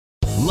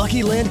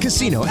Lucky Land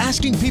Casino,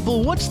 asking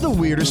people, what's the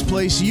weirdest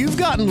place you've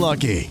gotten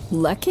lucky?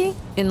 Lucky?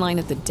 In line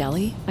at the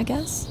deli, I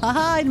guess?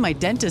 Aha, in my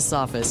dentist's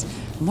office.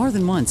 More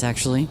than once,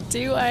 actually.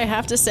 Do I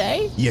have to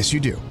say? Yes, you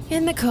do.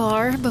 In the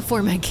car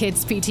before my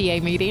kids'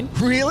 PTA meeting.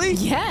 Really?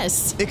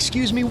 Yes.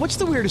 Excuse me, what's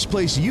the weirdest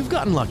place you've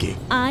gotten lucky?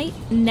 I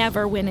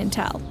never win and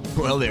tell.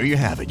 Well, there you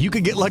have it. You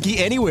can get lucky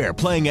anywhere,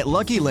 playing at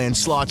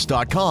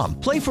LuckyLandSlots.com.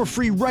 Play for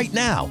free right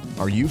now.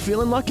 Are you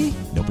feeling lucky?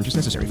 No purchase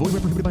necessary. Void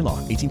where prohibited by law.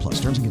 18+.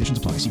 Terms and conditions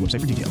apply. See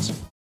website for details.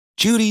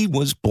 Judy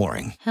was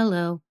boring.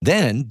 Hello.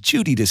 Then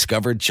Judy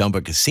discovered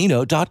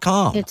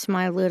ChumbaCasino.com. It's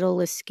my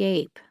little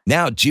escape.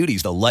 Now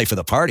Judy's the life of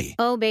the party.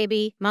 Oh,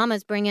 baby,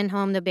 mama's bringing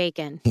home the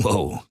bacon.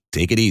 Whoa,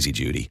 take it easy,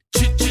 Judy.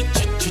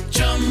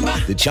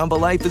 The Chumba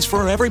life is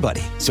for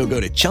everybody. So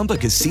go to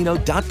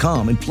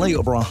ChumbaCasino.com and play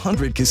over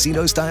 100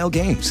 casino-style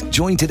games.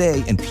 Join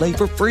today and play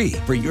for free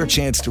for your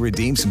chance to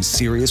redeem some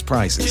serious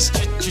prizes.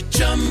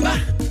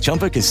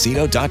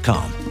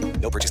 ChumbaCasino.com.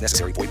 No purchase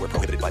necessary. Void where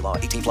prohibited by law.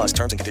 18+.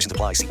 Terms and conditions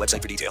apply. See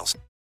website for details.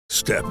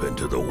 Step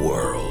into the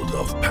world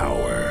of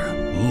power,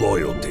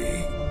 loyalty,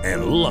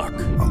 and luck.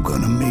 I'm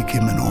gonna make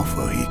him an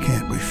offer he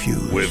can't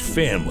refuse. With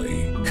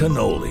family,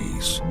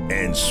 cannolis,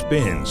 and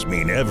spins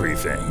mean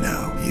everything.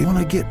 Now, you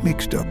wanna get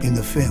mixed up in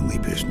the family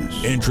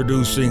business.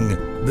 Introducing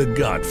The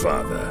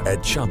Godfather at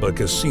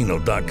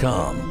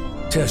ChumbaCasino.com.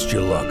 Test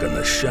your luck in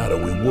the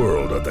shadowy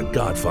world of The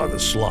Godfather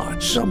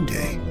slot.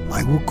 Someday,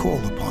 I will call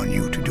upon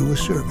you to do a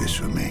service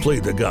for me. Play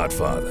The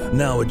Godfather,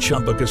 now at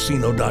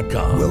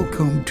ChumbaCasino.com.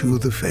 Welcome to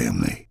the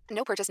family.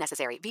 No purchase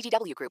necessary.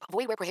 VGW Group.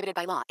 Void where prohibited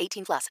by law.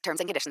 18+. Terms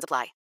and conditions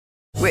apply.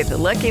 With the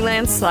Lucky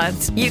Land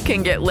Slots, you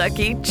can get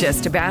lucky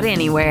just about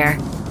anywhere.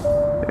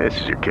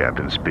 This is your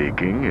captain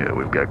speaking.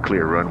 We've got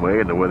clear runway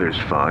and the weather's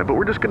fine, but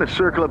we're just going to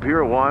circle up here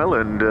a while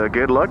and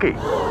get lucky.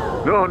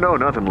 No,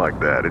 nothing like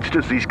that. It's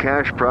just these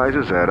cash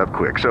prizes add up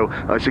quick. So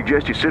I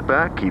suggest you sit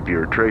back, keep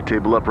your tray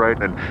table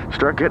upright, and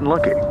start getting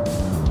lucky.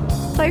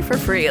 Play for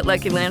free at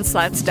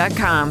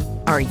LuckyLandSlots.com.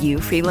 Are you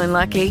feeling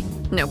lucky?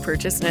 No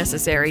purchase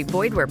necessary.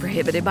 Void where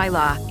prohibited by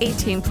law.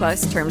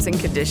 18+ terms and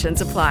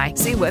conditions apply.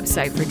 See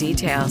website for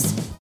details.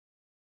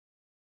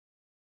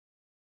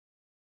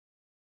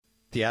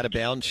 The Out of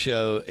Bounds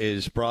Show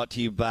is brought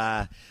to you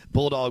by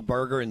Bulldog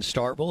Burger in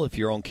Starkville. If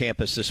you're on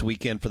campus this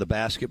weekend for the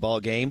basketball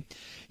game,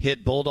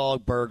 hit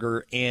Bulldog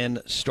Burger in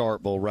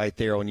Starkville right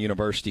there on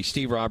University.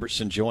 Steve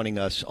Robertson joining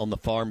us on the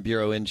Farm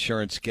Bureau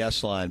Insurance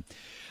guest line.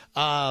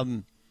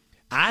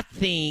 I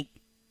think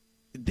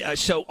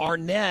so.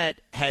 Arnett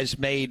has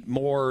made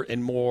more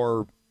and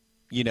more,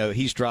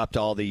 he's dropped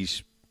all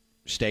these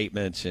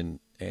statements and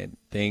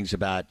things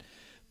about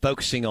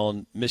focusing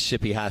on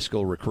Mississippi high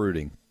school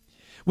recruiting,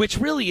 which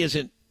really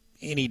isn't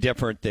any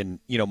different than,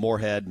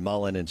 Moorhead,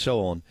 Mullen, and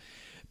so on.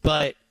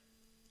 But,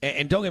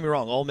 and don't get me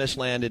wrong, Ole Miss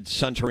landed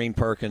Suntarine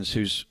Perkins,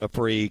 who's a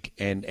freak,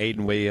 and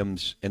Aiden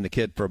Williams, and the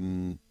kid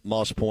from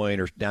Moss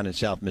Point or down in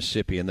South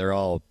Mississippi, and they're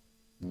all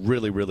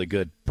really, really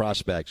good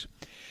prospects.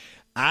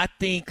 I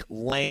think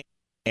Lane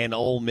and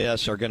Ole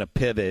Miss are going to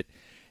pivot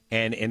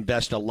and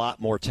invest a lot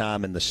more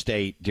time in the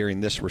state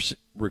during this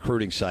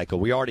recruiting cycle.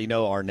 We already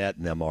know Arnett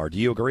and them are. Do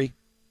you agree?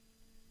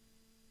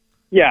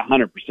 Yeah,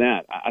 100%.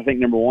 I think,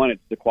 number one,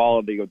 it's the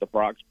quality of the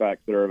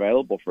prospects that are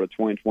available for the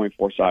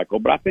 2024 cycle.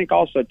 But I think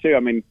also, too,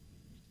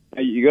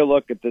 you go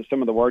look at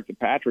some of the work that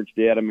Patrick's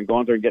did.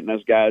 Going through and getting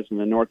those guys in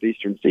the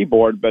northeastern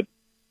seaboard. But,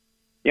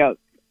 it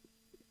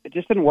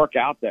just didn't work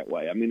out that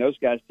way. Those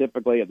guys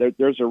typically,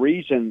 there's a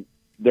reason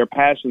they're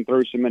passing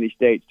through so many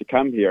states to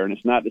come here, and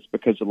it's not just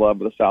because of love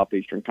of the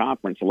Southeastern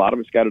Conference. A lot of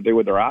it's got to do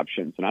with their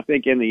options. And I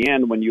think in the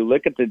end, when you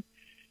look at the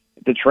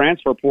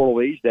transfer portal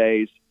these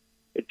days,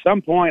 at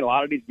some point, a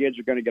lot of these kids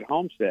are going to get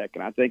homesick.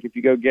 And I think if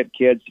you go get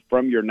kids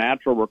from your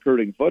natural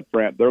recruiting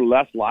footprint, they're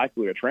less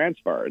likely to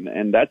transfer.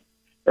 And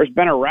there's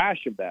been a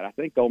rash of that. I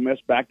think Ole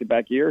Miss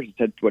back-to-back years has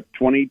had,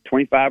 20,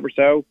 25 or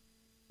so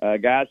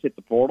guys hit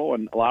the portal,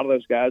 and a lot of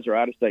those guys are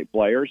out-of-state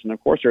players. And,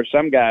 of course, there are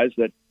some guys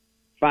that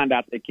find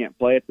out they can't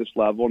play at this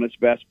level, and it's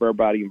best for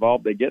everybody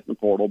involved they get in the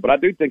portal. But I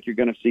do think you're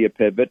going to see a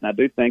pivot, and I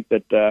do think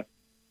that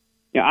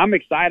I'm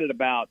excited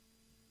about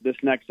this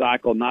next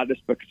cycle, not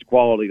just because of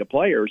quality of the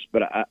players,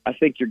 but I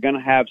think you're going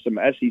to have some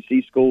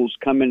SEC schools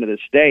come into the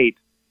state,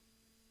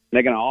 and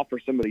they're going to offer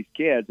some of these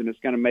kids, and it's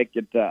going to make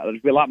it there's going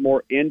to be a lot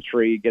more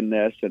intrigue in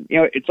this. And,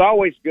 it's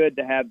always good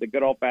to have the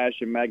good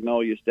old-fashioned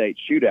Magnolia State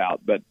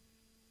shootout, but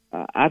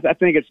I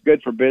think it's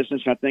good for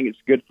business, and I think it's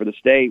good for the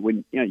state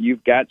when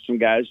you've got some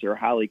guys that are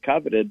highly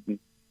coveted. And,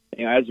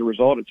 as a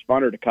result, it's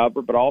funner to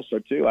cover, but also,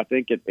 too, I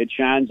think it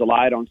shines a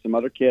light on some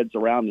other kids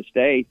around the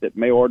state that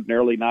may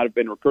ordinarily not have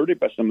been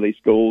recruited by some of these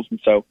schools. And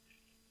so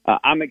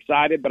I'm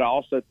excited, but I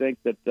also think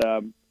that,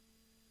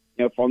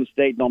 from the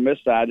state and Ole Miss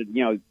side,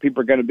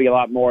 people are going to be a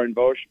lot more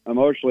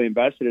emotionally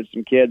invested in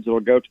some kids that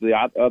will go to the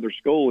other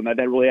school, and that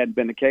really hadn't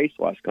been the case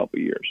the last couple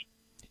of years.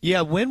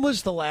 Yeah, when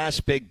was the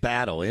last big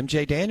battle?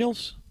 MJ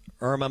Daniels?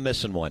 Or am I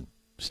missing one,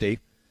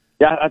 Steve?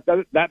 Yeah,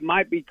 that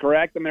might be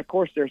correct. I mean, of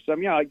course, there's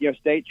some,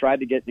 State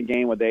tried to get in the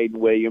game with Aiden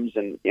Williams,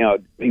 and,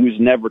 he was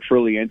never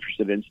truly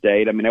interested in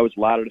State. I mean, there was a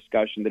lot of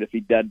discussion that if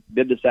he did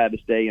decide to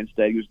stay in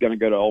State, he was going to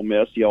go to Ole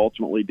Miss. He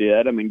ultimately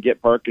did. I mean, Get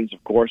Perkins,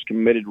 of course,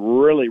 committed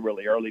really,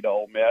 really early to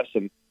Ole Miss,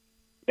 and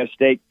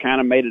State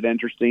kind of made it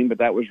interesting, but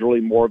that was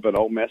really more of an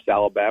Ole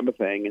Miss-Alabama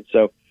thing. And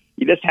so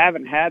you just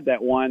haven't had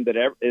that one that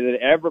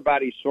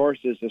everybody's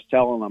sources is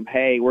telling them,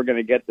 hey, we're going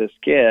to get this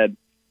kid,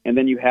 and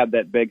then you have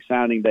that big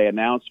signing day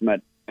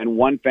announcement, and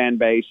one fan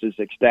base is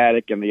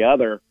ecstatic and the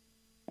other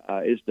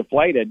is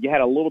deflated. You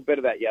had a little bit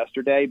of that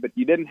yesterday, but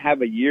you didn't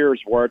have a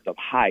year's worth of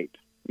hype.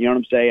 You know what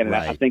I'm saying? And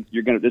right. I think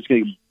there's going to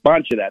be a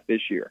bunch of that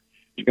this year.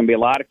 There's going to be a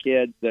lot of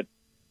kids that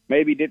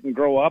maybe didn't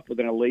grow up with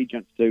an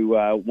allegiance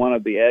to one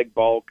of the Egg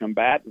Bowl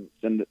combatants,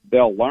 and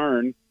they'll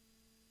learn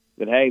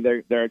that, hey,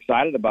 they're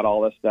excited about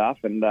all this stuff,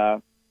 and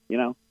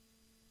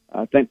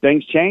I think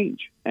things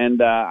change,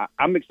 and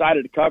I'm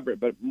excited to cover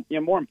it. But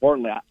more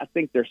importantly, I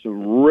think there's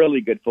some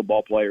really good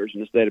football players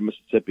in the state of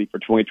Mississippi for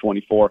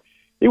 2024.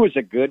 It was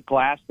a good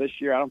class this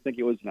year. I don't think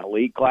it was an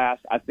elite class.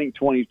 I think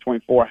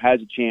 2024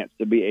 has a chance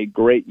to be a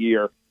great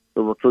year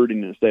for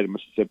recruiting in the state of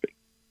Mississippi.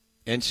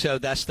 And so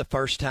that's the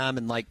first time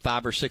in like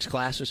 5 or 6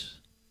 classes?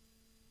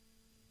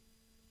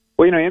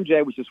 Well,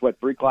 MJ was just,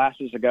 3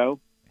 classes ago.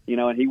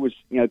 And he was,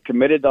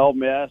 committed to Ole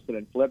Miss and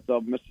then flipped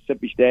to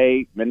Mississippi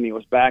State. And then he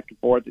was back and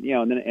forth,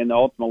 and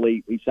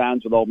ultimately he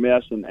signs with Ole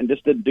Miss and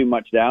just didn't do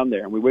much down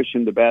there. And we wish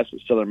him the best at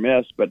Southern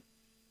Miss. But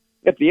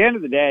at the end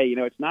of the day,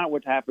 it's not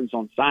what happens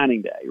on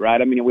signing day,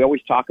 right? I mean, we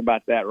always talk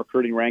about that,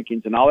 recruiting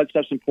rankings and all that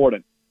stuff's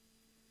important.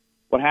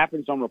 What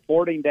happens on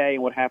reporting day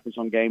and what happens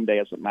on game day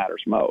is what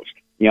matters most.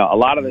 A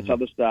lot of this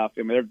other stuff,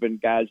 there have been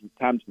guys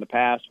times in the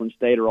past when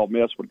State or Ole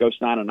Miss would go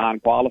sign a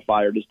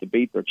non-qualifier just to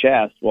beat their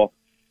chest. Well,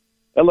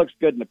 it looks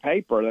good in the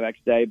paper the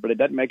next day, but it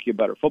doesn't make you a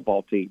better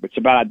football team. It's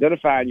about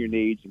identifying your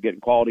needs and getting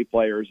quality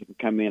players that can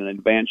come in and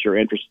advance your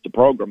interest in the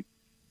program.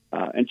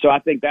 And so I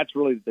think that's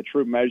really the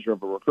true measure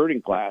of a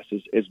recruiting class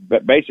is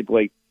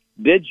basically,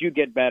 did you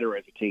get better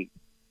as a team?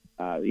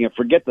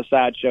 Forget the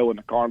sideshow and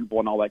the carnival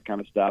and all that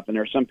kind of stuff. And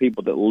there are some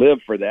people that live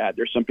for that.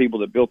 There's some people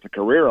that built a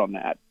career on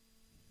that.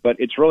 But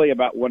it's really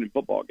about winning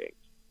football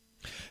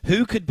games.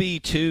 Who could be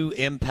 2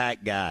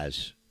 impact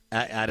guys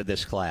out of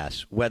this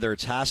class, whether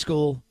it's high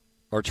school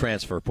or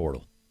transfer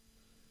portal,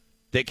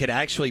 that could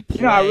actually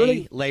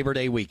play Labor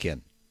Day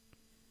weekend?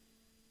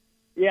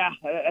 Yeah,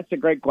 that's a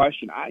great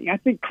question. I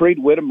think Creed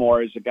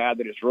Whittemore is a guy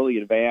that is really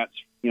advanced,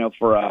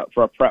 for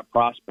a prep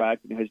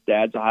prospect. His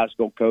dad's a high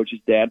school coach.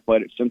 His dad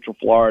played at Central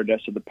Florida.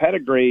 So the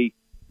pedigree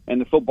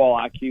and the football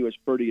IQ is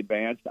pretty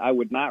advanced. I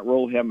would not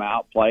rule him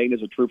out playing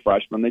as a true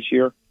freshman this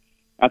year.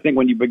 I think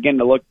when you begin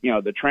to look,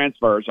 the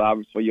transfers,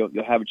 obviously you'll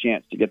have a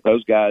chance to get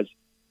those guys,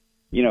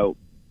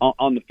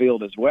 on the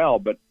field as well.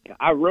 But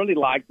I really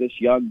like this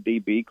young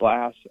DB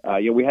class.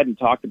 We hadn't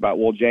talked about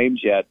Will James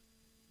yet.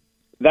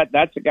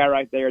 That's a guy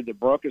right there that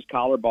broke his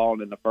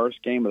collarbone in the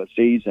first game of the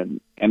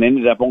season and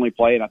ended up only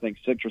playing, I think,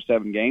 6 or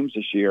 7 games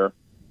this year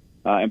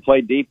and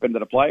played deep into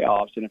the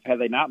playoffs. And had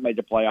they not made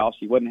the playoffs,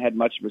 he wouldn't have had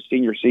much of a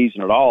senior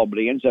season at all. But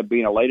he ends up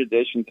being a late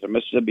addition to the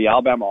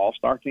Mississippi-Alabama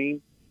All-Star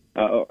team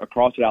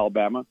across at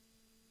Alabama.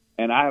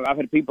 And I've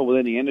had people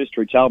within the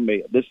industry tell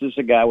me this is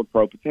a guy with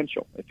pro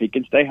potential. If he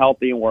can stay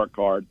healthy and work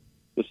hard,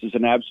 this is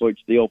an absolute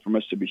steal for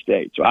Mississippi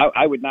State. So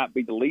I would not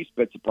be the least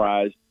bit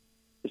surprised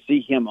to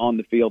see him on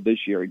the field this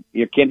year.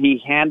 Can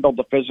he handle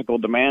the physical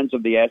demands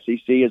of the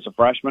SEC as a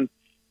freshman?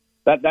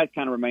 That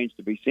kind of remains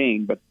to be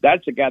seen. But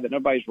that's a guy that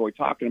nobody's really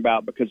talking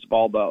about because of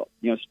all the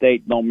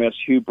State and Ole Miss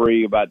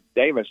hubris about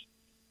Davis.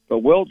 But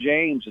Will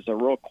James is a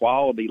real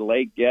quality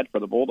late get for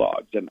the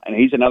Bulldogs, and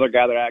he's another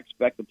guy that I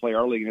expect to play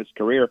early in his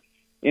career.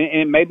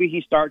 And maybe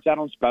he starts out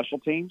on special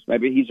teams.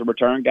 Maybe he's a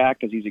return guy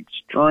because he's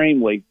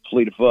extremely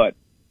fleet of foot.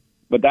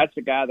 But that's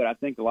a guy that I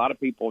think a lot of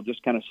people are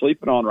just kind of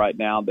sleeping on right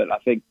now that I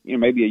think,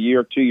 maybe a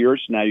year or 2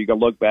 years from now, you're going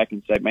to look back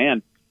and say,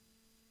 man,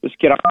 this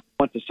kid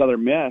went to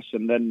Southern Miss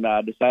and then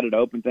decided to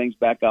open things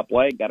back up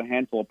late, got a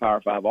handful of Power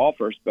 5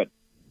 offers. But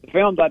the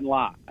film doesn't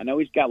lie. I know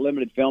he's got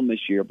limited film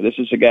this year, but this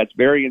is a guy that's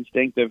very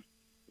instinctive.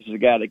 This is a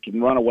guy that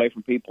can run away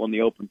from people in the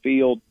open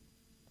field.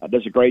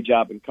 Does a great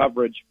job in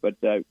coverage, but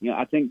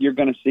I think you're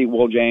going to see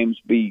Will James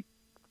be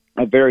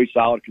a very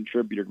solid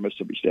contributor to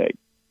Mississippi State.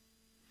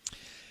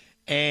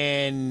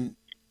 And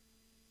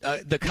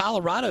the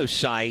Colorado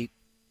site,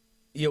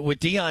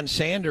 with Deion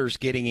Sanders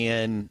getting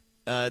in,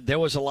 there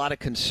was a lot of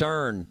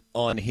concern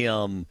on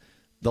him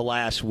the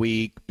last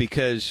week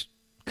because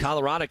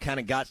Colorado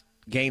kind of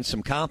gained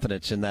some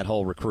confidence in that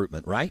whole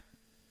recruitment, right?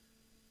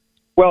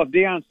 Well, if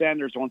Deion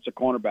Sanders wants a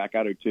cornerback,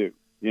 I do too.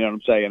 You know what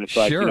I'm saying? It's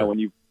like, sure. When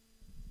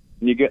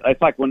you get,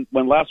 it's like when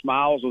Les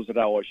Miles was at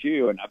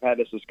LSU, and I've had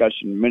this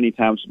discussion many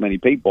times with many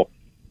people.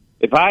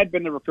 If I had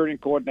been the recruiting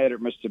coordinator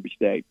at Mississippi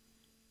State,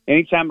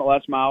 anytime that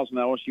Les Miles and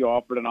LSU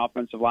offered an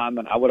offensive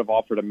lineman, I would have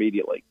offered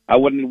immediately. I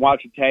wouldn't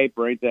watch a tape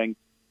or anything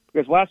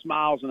because Les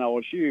Miles and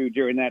LSU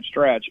during that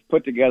stretch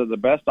put together the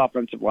best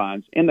offensive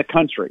lines in the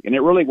country, and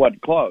it really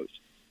wasn't close.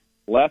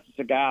 Les is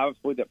a guy,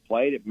 obviously, that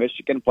played at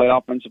Michigan, played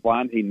offensive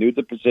line. He knew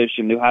the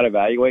position, knew how to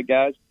evaluate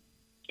guys.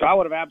 So I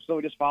would have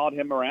absolutely just followed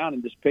him around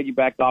and just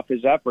piggybacked off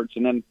his efforts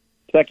and then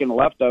taken the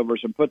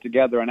leftovers and put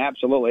together an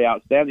absolutely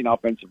outstanding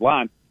offensive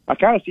line. I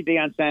kind of see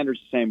Deion Sanders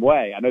the same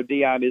way. I know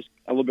Deion is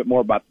a little bit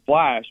more about the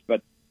flash,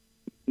 but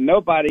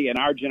nobody in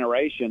our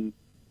generation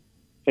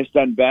has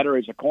done better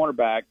as a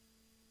cornerback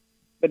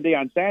than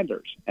Deion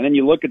Sanders. And then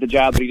you look at the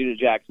job that he did at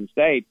Jackson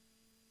State,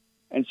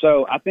 and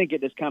so I think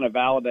it just kind of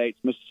validates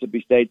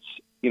Mississippi State's,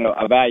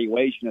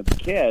 evaluation of the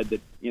kid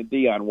that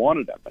Deion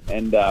wanted him.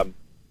 And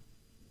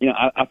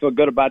I feel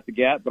good about the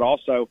get, but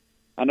also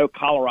I know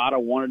Colorado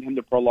wanted him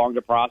to prolong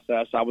the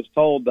process. I was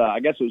told, I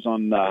guess it was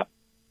on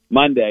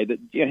Monday, that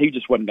he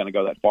just wasn't going to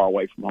go that far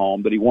away from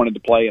home, that he wanted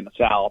to play in the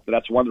South. But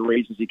that's one of the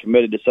reasons he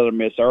committed to Southern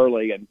Miss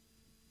early, and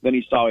then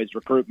he saw his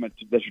recruitment,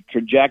 the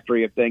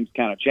trajectory of things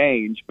kind of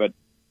change. But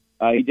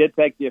he did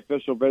take the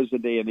official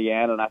visit to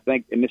Indiana, and I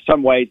think in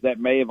some ways that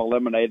may have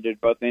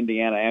eliminated both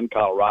Indiana and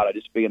Colorado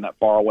just being that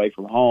far away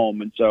from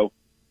home. And so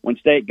when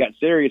State got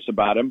serious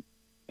about him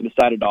and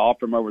decided to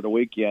offer him over the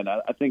weekend,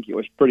 I think it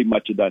was pretty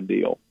much a done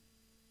deal.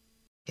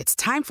 It's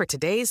time for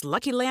today's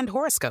Lucky Land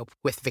horoscope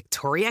with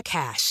Victoria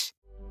Cash.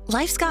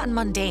 Life's gotten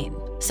mundane,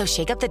 so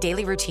shake up the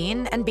daily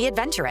routine and be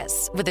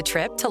adventurous with a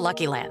trip to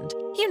Lucky Land.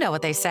 You know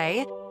what they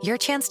say, your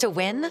chance to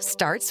win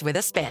starts with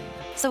a spin.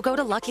 So go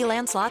to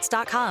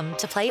LuckyLandSlots.com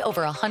to play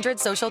over 100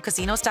 social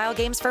casino-style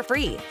games for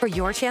free for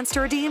your chance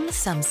to redeem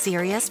some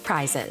serious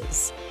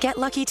prizes. Get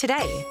lucky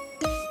today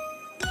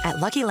at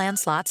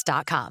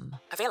LuckyLandSlots.com.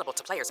 Available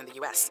to players in the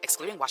U.S.,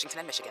 excluding Washington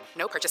and Michigan.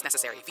 No purchase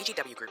necessary.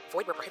 VGW Group.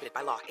 Void where prohibited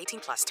by law.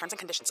 18+. Terms and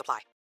conditions apply.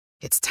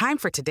 It's time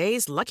for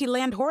today's Lucky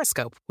Land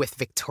horoscope with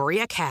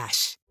Victoria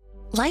Cash.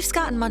 Life's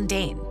gotten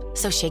mundane,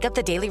 so shake up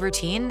the daily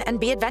routine and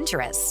be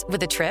adventurous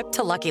with a trip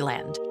to Lucky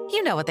Land.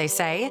 You know what they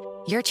say,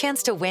 your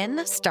chance to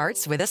win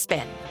starts with a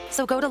spin.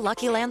 So go to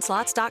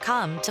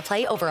LuckyLandSlots.com to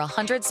play over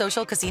 100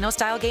 social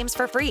casino-style games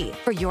for free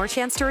for your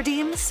chance to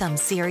redeem some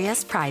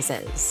serious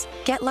prizes.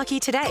 Get lucky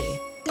today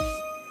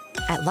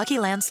at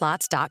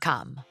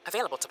LuckyLandSlots.com.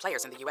 Available to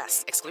players in the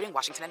U.S., excluding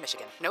Washington and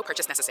Michigan. No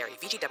purchase necessary.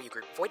 VGW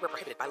Group. Void where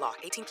prohibited by law.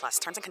 18+.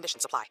 Terms and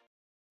conditions apply.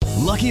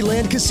 Lucky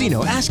Land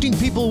Casino, asking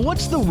people,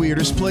 what's the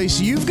weirdest place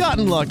you've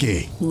gotten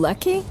lucky?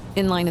 Lucky?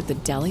 In line at the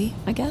deli,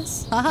 I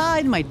guess? Aha,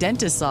 in my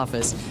dentist's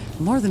office.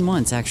 More than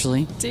once,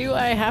 actually. Do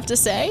I have to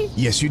say?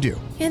 Yes, you do.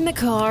 In the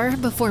car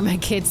before my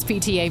kids'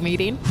 PTA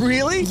meeting.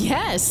 Really?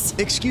 Yes.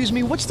 Excuse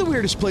me, what's the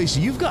weirdest place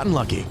you've gotten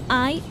lucky?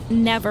 I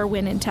never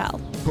win and tell.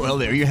 Well,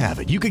 there you have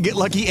it. You can get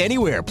lucky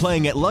anywhere,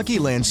 playing at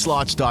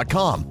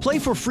LuckyLandSlots.com. Play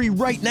for free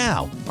right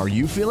now. Are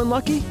you feeling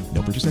lucky?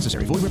 No purchase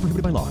necessary. Void where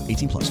prohibited by law.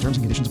 18+. Terms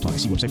and conditions apply.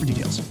 See website for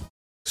details.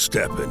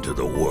 Step into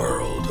the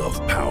world of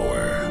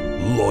power,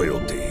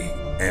 loyalty,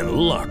 and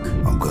luck.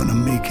 I'm gonna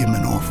make him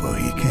an offer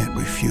he can't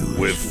refuse.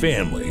 With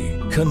family,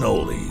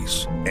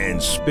 cannolis, and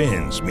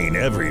spins mean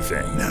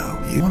everything. Now,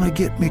 you wanna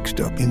get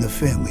mixed up in the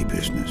family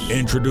business.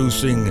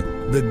 Introducing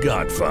The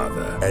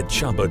Godfather at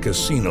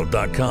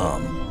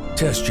ChumbaCasino.com.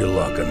 Test your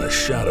luck in the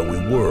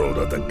shadowy world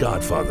of The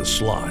Godfather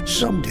slot.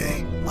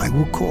 Someday, I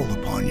will call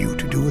upon you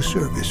to do a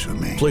service for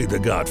me. Play The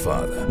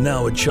Godfather,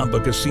 now at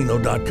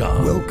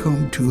ChumbaCasino.com.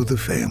 Welcome to the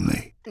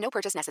family. No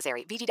purchase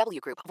necessary. VGW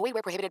Group. Void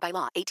where prohibited by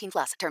law.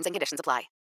 18+. Terms and conditions apply.